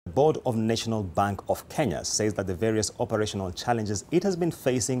The Board of National Bank of Kenya says that the various operational challenges it has been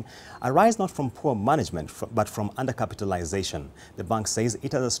facing arise not from poor management but from undercapitalization. The bank says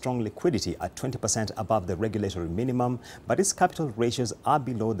it has a strong liquidity at 20% above the regulatory minimum, but its capital ratios are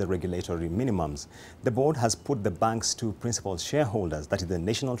below the regulatory minimums. The board has put the bank's two principal shareholders, that is the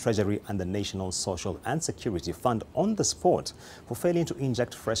National Treasury and the National Social and Security Fund, on the spot for failing to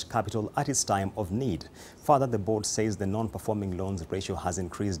inject fresh capital at its time of need. Further, the board says the non-performing loans ratio has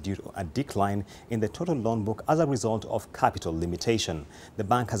increased due to a decline in the total loan book as a result of capital limitation. The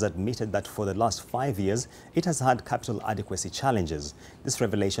bank has admitted that for the last 5 years, it has had capital adequacy challenges. These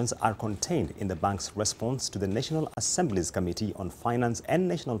revelations are contained in the bank's response to the National Assembly's Committee on Finance and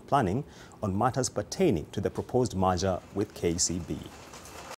National Planning on matters pertaining to the proposed merger with KCB.